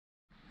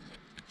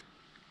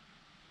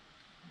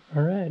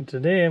Alright,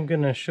 today I'm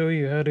going to show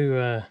you how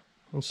to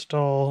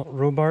install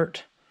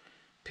Robart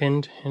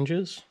pinned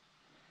hinges.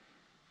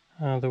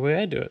 The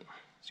way I do it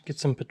is get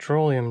some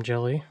petroleum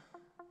jelly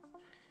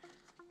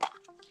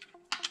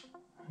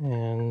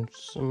and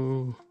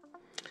some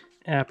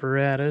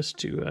apparatus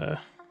to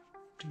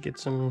get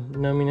some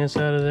numminess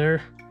out of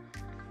there.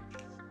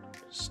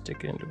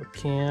 Stick it into a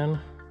can,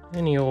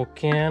 any old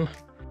can.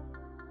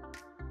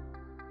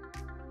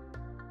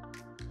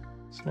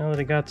 So now that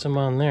I got some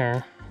on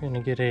there, I'm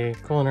going to get a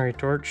culinary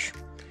torch,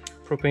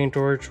 propane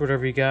torch,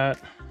 whatever you got.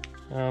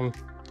 And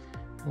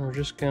we're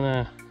just going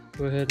to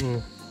go ahead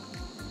and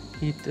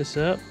heat this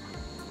up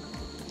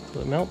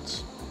until it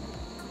melts.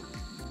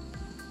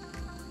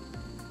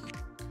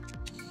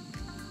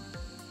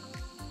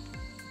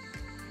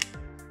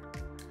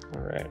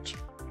 Alright.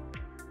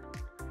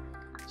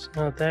 So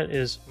now that that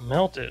is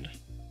melted,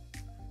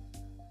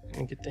 I'm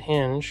going to get the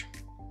hinge.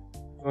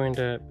 I'm going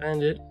to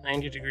bend it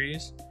 90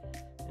 degrees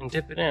and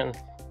dip it in.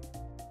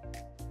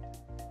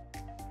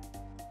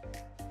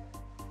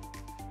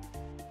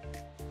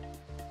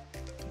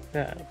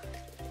 That.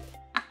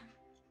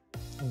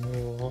 And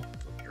we will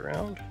flip it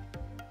around.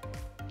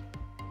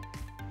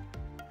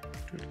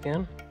 Do it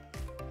again.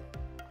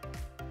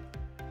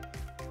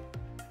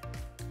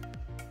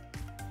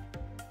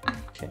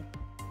 Okay.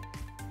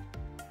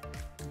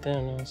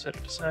 Then I'll set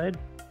it aside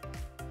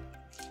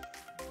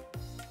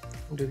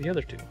and do the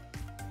other two.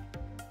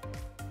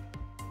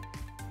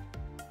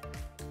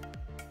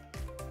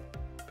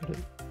 But it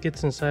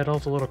gets inside all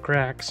the little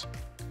cracks,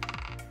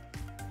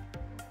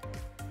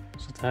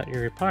 that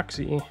your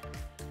epoxy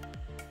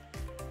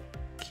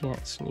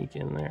can't sneak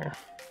in there.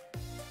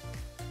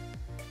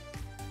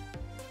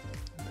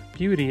 The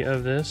beauty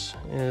of this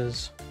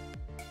is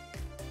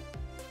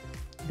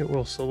it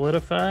will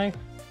solidify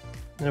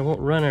and it won't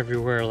run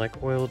everywhere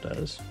like oil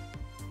does.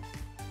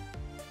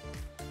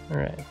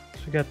 Alright,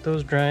 so we got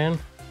those drying.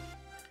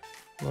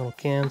 Little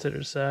cans at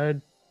the side.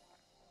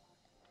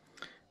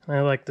 And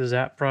I like the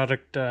ZAP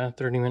product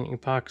 30-minute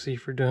epoxy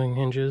for doing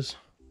hinges.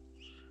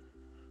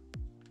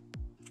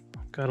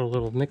 Got a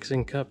little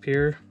mixing cup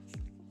here.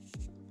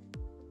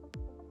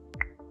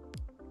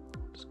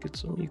 Just get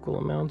some equal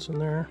amounts in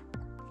there.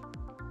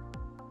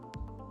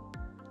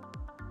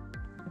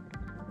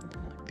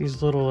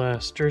 These little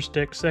stir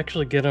sticks,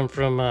 actually get them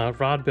from a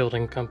rod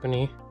building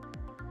company.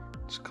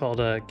 It's called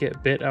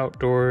Get Bit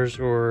Outdoors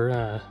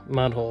or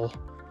Mud Hole.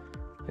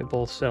 They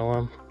both sell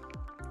them.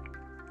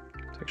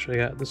 It's actually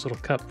got this little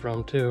cup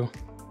from too.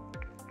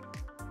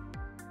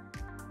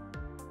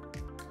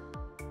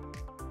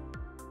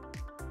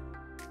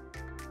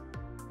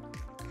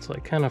 It's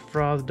like kind of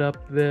frothed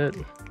up a bit,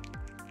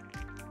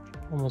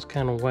 almost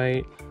kind of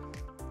white.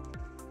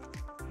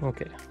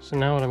 Okay, so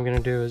now what I'm going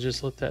to do is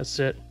just let that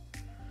sit.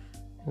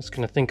 I'm just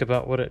going to think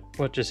about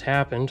what just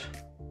happened.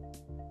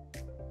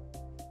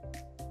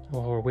 And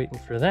while we're waiting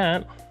for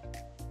that,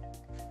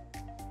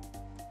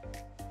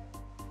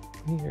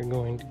 we are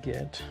going to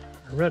get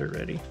our rudder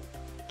ready.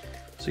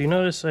 So you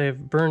notice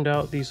I've burned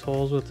out these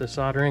holes with the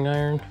soldering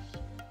iron.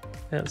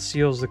 That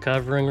seals the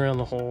covering around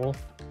the hole.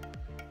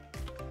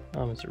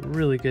 It's a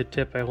really good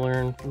tip I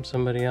learned from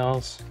somebody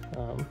else.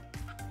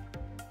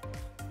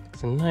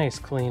 It's a nice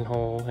clean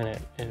hole, and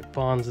it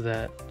bonds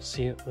that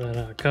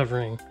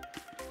covering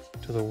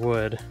to the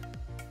wood,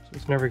 so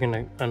it's never going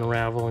to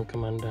unravel and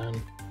come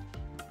undone.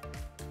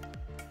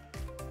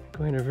 I'm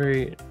going to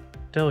very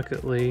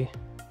delicately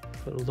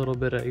put a little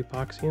bit of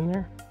epoxy in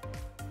there,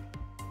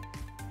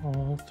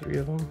 all three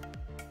of them.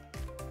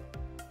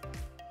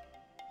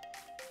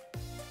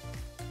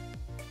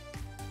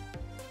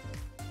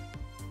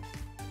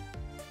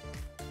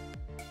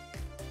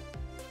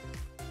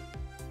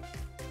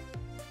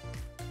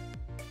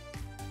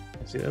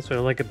 See, that's what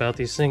I like about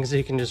these things.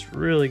 You can just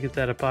really get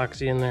that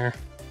epoxy in there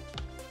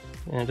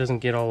and it doesn't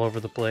get all over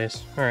the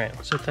place. Alright,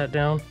 I'll set that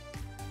down.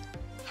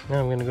 Now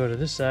I'm going to go to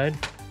this side.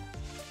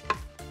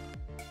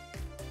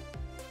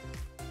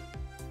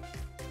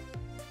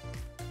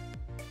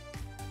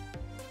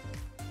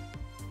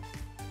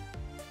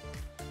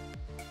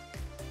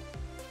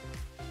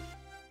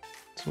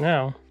 So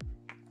now,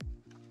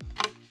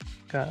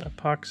 got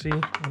epoxy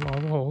in all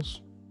the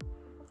holes.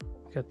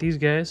 Got these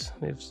guys,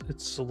 it's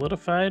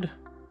solidified.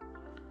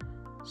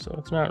 So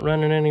it's not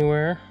running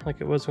anywhere like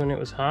it was when it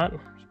was hot.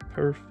 It's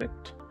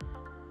perfect.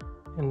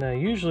 And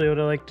usually what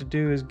I like to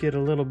do is get a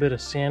little bit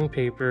of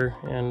sandpaper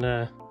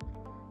and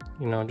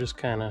you know, just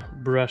kind of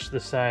brush the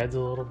sides a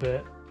little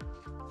bit.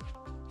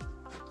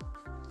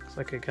 Looks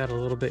like I got a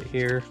little bit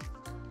here.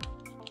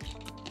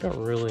 Don't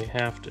really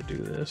have to do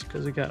this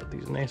because I got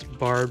these nice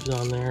barbs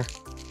on there.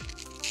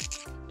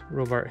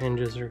 Robart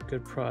hinges are a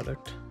good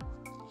product.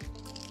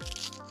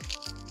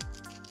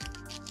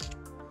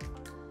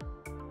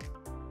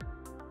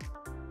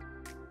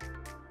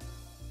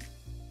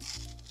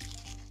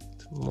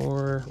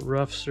 More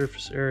rough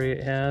surface area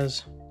it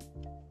has,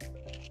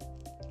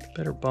 the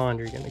better bond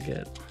you're gonna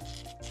get.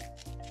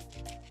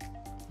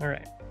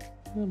 Alright,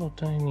 little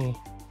tiny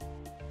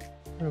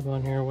rub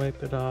on here,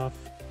 wipe it off.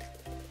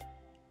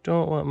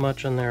 Don't want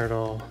much on there at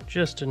all,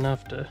 just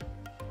enough to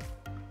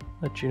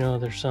let you know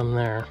there's some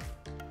there.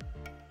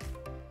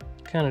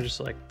 Kind of just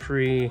like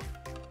pre-covers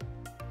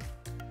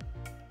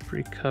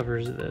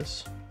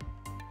this.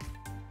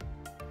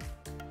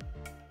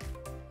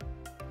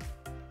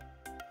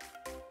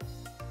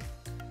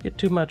 Get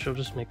too much, it'll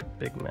just make a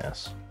big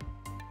mess.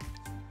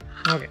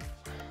 Okay,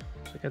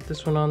 so I got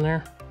this one on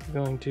there. I'm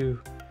going to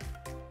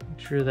make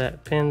sure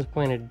that pin's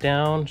pointed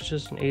down. It's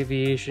just an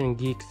aviation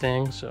geek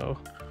thing, so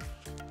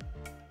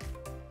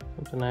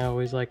something I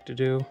always like to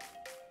do.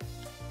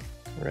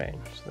 Right,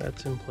 so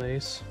that's in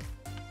place.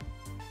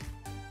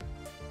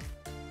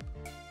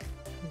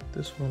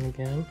 This one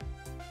again.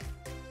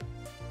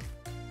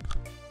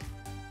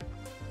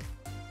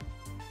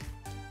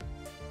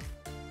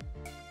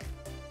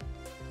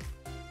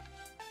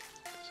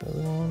 This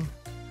other one.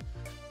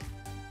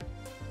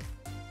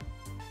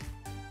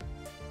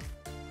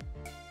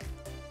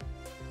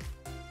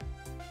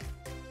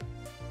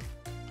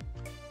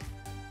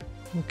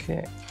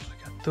 Okay, so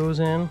I got those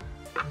in.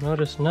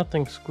 Notice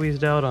nothing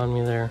squeezed out on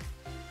me there.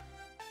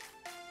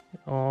 It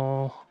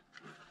all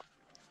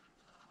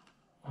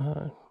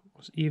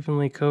was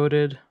evenly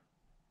coated.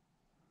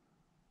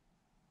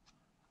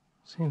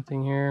 Same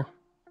thing here.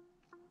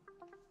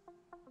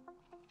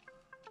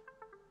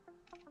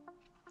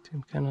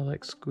 I'm kind of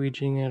like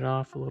squeegeeing it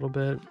off a little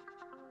bit.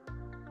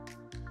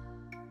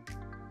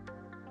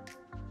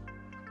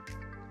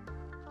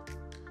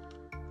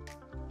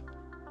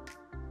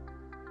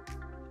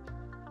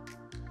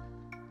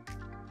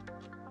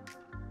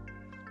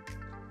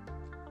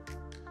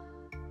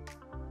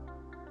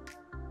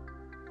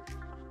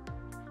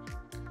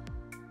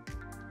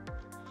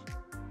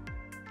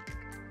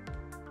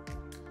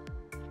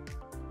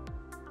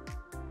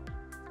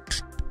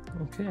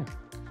 Okay,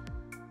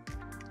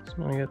 so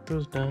now I got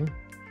those done.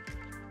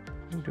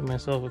 I'll do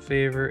myself a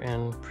favor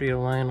and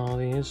pre-align all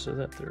these so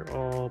that they're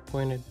all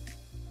pointed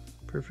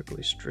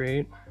perfectly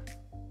straight.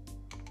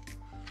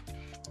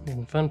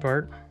 And the fun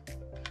part,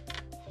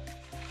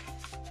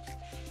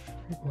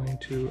 we're going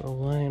to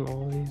align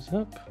all these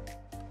up.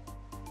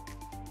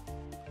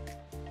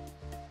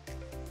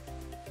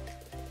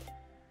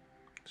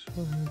 Just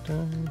one at a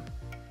time,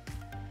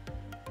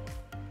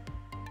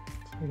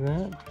 just like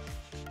that.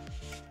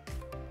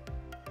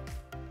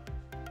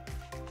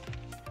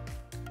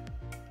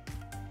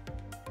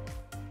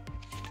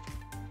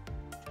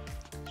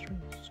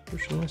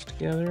 Pushing this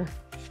together.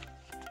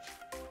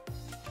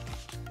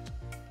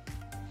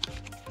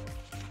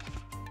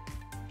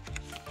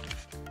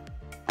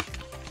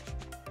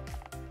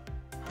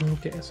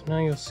 Okay, so now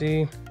you'll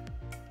see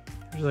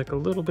there's like a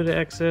little bit of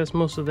excess.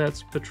 Most of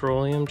that's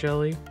petroleum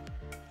jelly,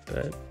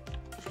 but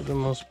for the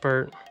most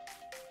part,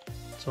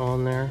 it's all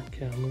in there.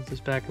 Okay, I'll move this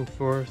back and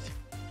forth,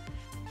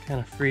 kind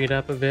of free it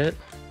up a bit.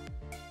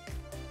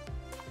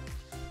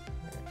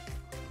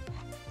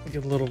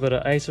 Get a little bit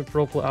of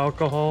isopropyl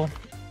alcohol.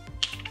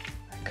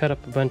 Cut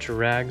up a bunch of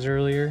rags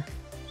earlier,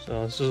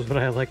 so this is what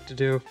I like to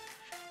do.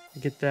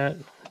 Get that,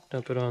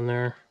 dump it on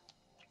there,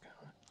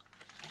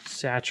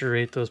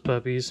 saturate those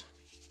puppies.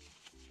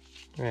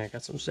 All right, I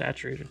got some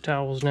saturated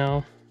towels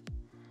now.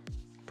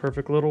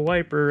 Perfect little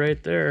wiper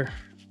right there.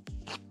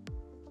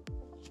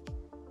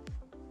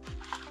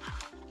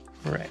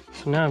 All right,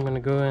 so now I'm going to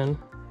go in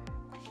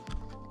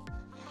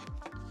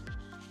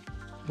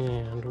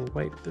and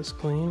wipe this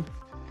clean.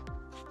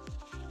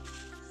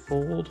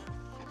 Fold.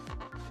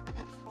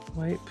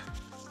 Wipe,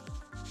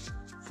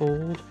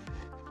 fold,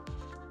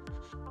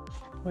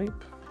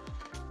 wipe.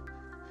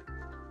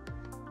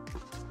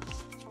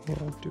 Yeah,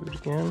 I'll do it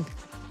again.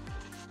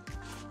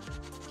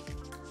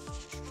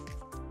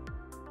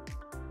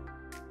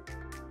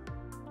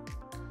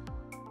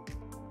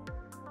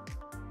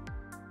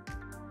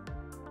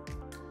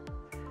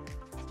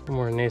 One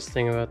more nice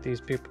thing about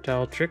these paper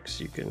towel tricks,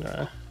 you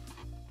can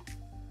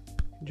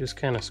just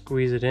kind of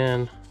squeeze it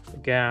in the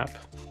gap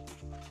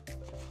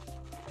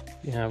if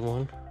you have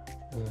one.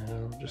 And then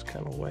it'll just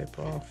kind of wipe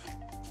off.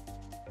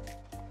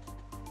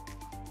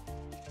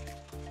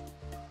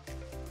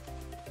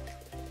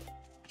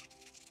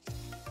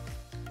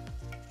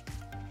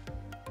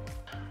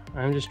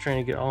 I'm just trying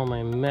to get all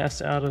my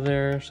mess out of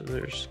there so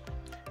there's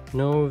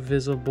no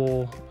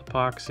visible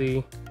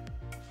epoxy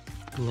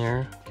in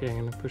there. Okay,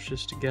 I'm gonna push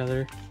this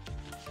together.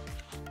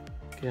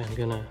 Okay, I'm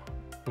gonna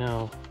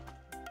now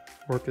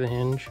work the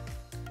hinge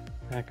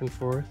back and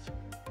forth.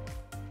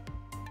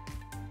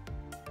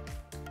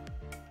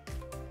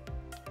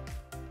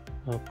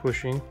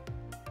 Pushing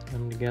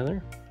them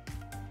together.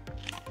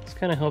 This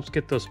kind of helps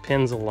get those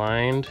pins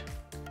aligned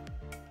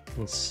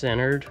and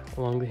centered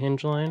along the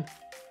hinge line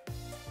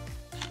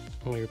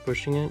while you're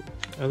pushing it.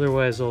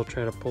 Otherwise they'll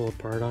try to pull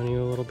apart on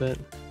you a little bit.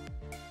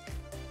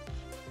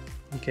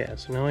 Okay,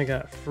 so now I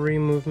got free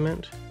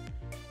movement.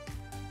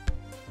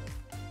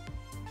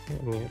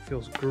 I mean, it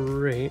feels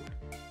great.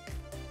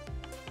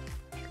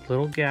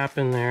 Little gap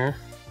in there.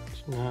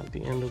 It's not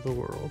the end of the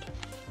world.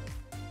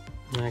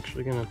 I'm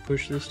actually going to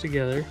push this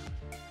together.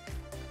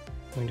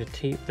 I'm going to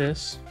tape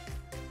this.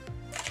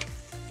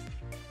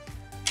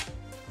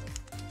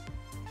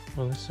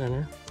 on the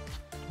center,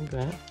 like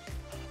that.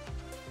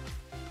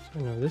 So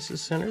now this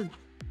is centered.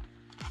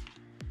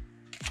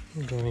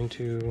 I'm going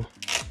to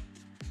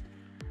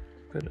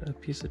put a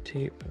piece of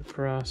tape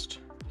across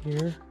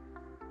here.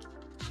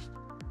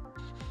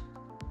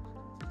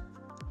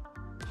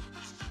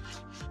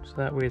 So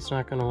that way it's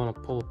not going to want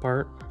to pull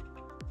apart.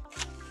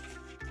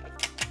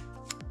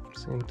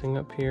 Same thing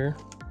up here.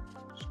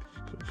 Just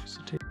put a piece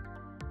of tape.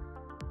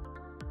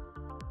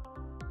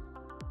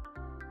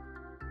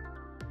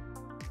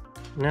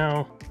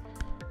 Now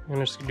I'm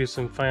just going to do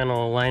some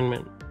final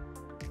alignment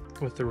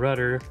with the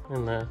rudder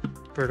and the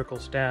vertical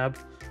stab,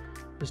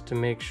 just to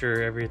make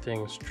sure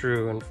everything's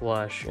true and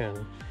flush,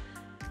 and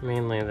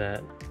mainly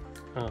that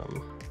you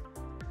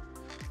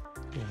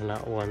know,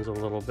 not one's a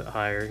little bit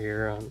higher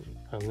here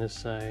on this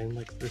side,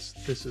 like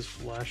this is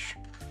flush.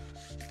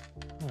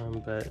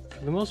 But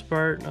for the most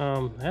part,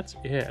 that's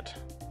it.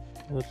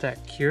 Let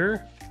that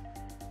cure.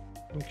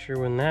 Make sure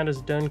when that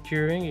is done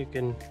curing, you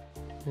can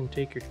then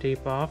take your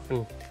tape off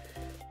and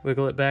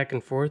wiggle it back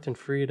and forth and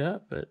free it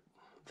up, but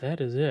that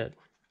is it.